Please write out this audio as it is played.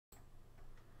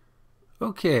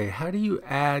Okay, how do you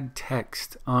add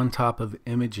text on top of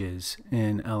images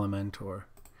in Elementor?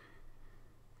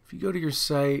 If you go to your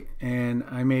site and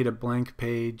I made a blank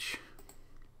page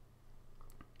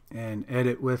and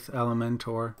edit with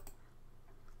Elementor,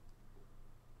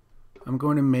 I'm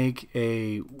going to make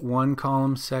a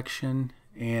 1-column section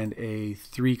and a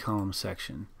 3-column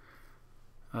section.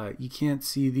 You can't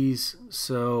see these,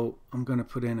 so I'm going to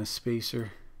put in a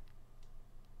spacer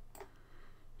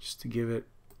just to give it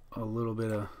a little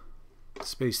bit of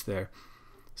space there.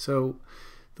 So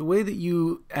the way that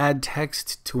you add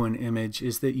text to an image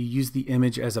is that you use the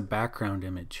image as a background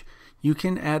image. You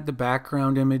can add the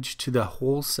background image to the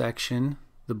whole section,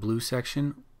 the blue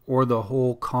section, or the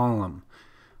whole column.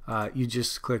 You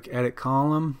just click Edit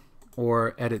Column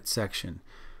or Edit Section.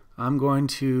 I'm going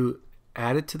to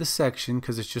add it to the section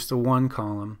because it's just a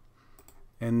 1-column,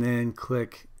 and then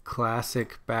click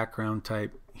Classic Background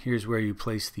Type. Here's where you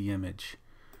place the image.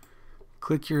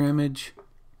 Click your image,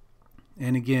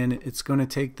 and again it's going to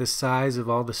take the size of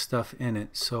all the stuff in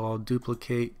it, so I'll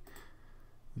duplicate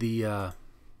the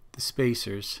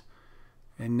spacers,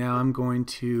 and now I'm going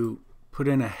to put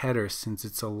in a header since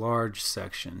it's a large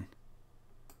section,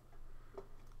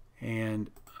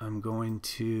 and I'm going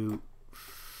to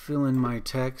fill in my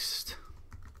text.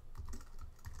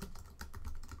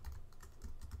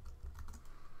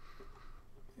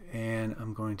 And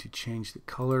I'm going to change the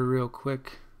color real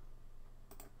quick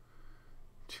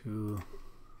to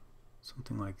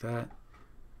something like that.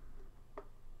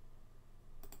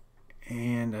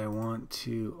 And I want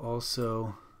to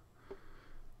also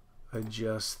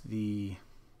adjust the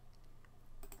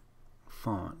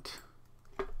font.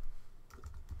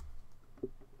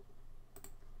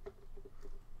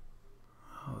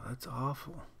 Oh, that's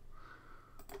awful.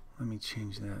 Let me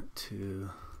change that to...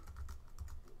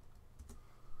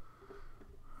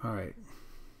 Alright,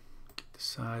 get the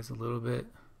size a little bit.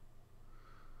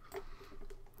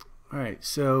 Alright,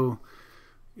 so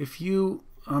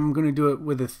I'm going to do it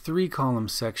with a 3-column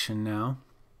section now.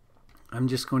 I'm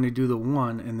just going to do the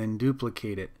 1 and then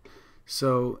duplicate it.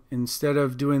 So instead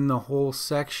of doing the whole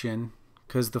section,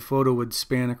 because the photo would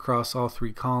span across all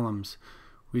 3 columns,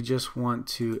 we just want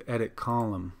to edit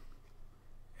column.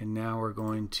 And now we're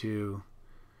going to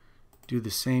do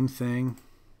the same thing.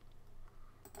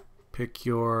 Pick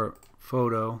your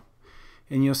photo,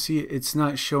 and you'll see it's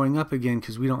not showing up again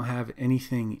because we don't have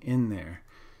anything in there.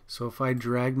 So if I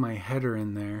drag my header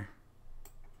in there,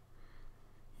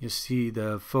 you'll see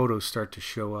the photos start to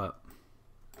show up.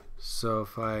 So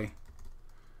if I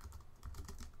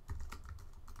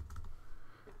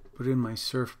put in my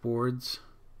surfboards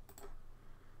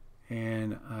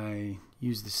and I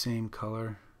use the same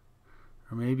color,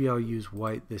 or maybe I'll use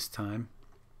white this time,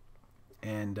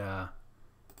 and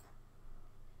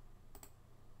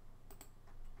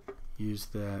use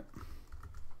that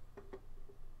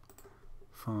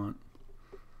font.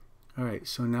 Alright,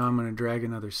 so now I'm going to drag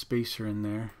another spacer in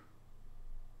there,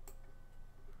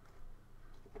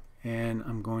 and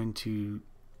I'm going to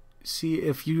see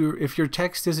if your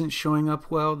text isn't showing up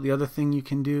well. The other thing you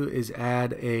can do is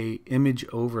add a image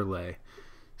overlay.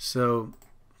 So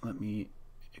let me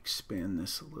expand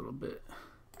this a little bit.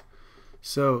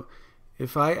 So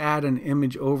if I add an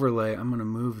image overlay, I'm going to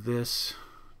move this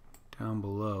down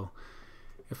below.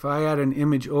 If I add an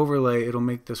image overlay, it'll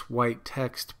make this white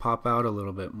text pop out a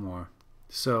little bit more.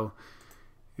 So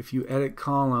if you edit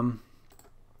column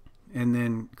and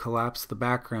then collapse the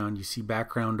background, you see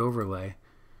background overlay.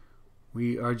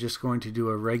 We are just going to do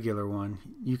a regular one.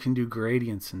 You can do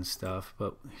gradients and stuff,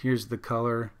 but here's the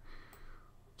color.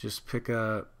 Just pick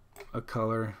a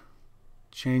color,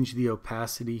 change the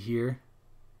opacity here,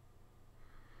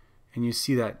 and you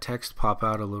see that text pop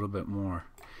out a little bit more.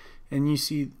 And you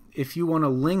see, if you want to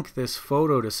link this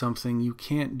photo to something, you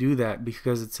can't do that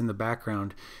because it's in the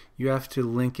background. You have to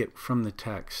link it from the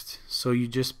text. So you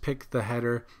just pick the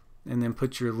header and then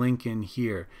put your link in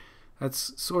here.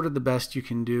 That's sort of the best you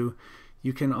can do.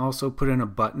 You can also put in a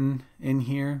button in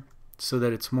here so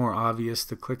that it's more obvious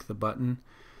to click the button.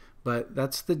 But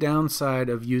that's the downside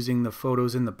of using the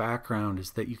photos in the background,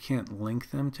 is that you can't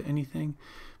link them to anything,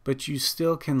 but you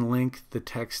still can link the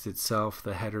text itself,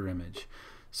 the header image.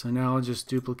 So now I'll just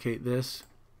duplicate this,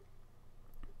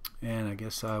 and I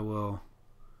guess I will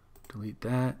delete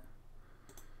that,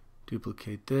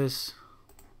 duplicate this,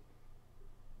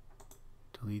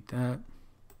 delete that,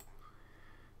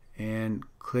 and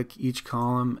click each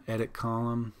column, edit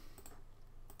column.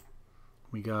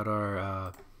 We got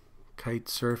our kite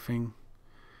surfing,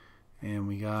 and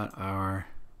we got our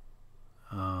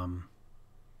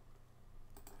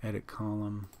edit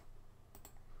column,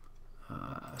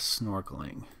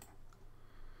 snorkeling.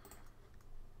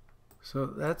 So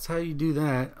that's how you do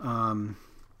that.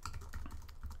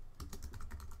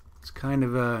 It's kind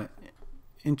of a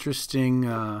interesting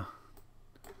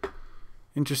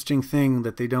thing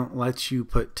that they don't let you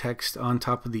put text on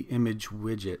top of the image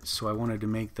widget. So I wanted to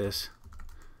make this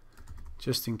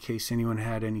just in case anyone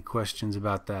had any questions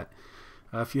about that.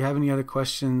 If you have any other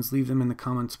questions, leave them in the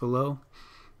comments below.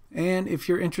 And if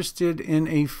you're interested in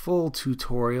a full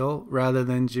tutorial rather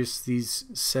than just these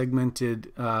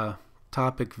segmented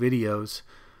topic videos,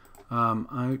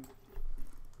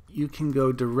 you can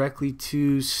go directly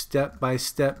to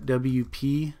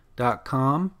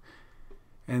stepbystepwp.com,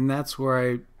 and that's where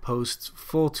I post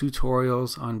full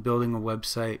tutorials on building a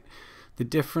website. The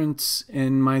difference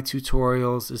in my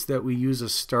tutorials is that we use a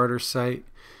starter site,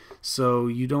 so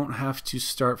you don't have to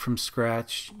start from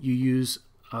scratch. You use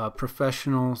a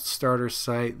professional starter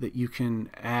site that you can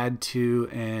add to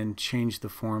and change the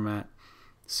format.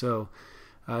 So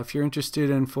if you're interested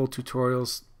in full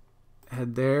tutorials,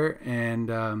 head there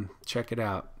and check it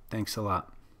out. Thanks a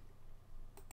lot.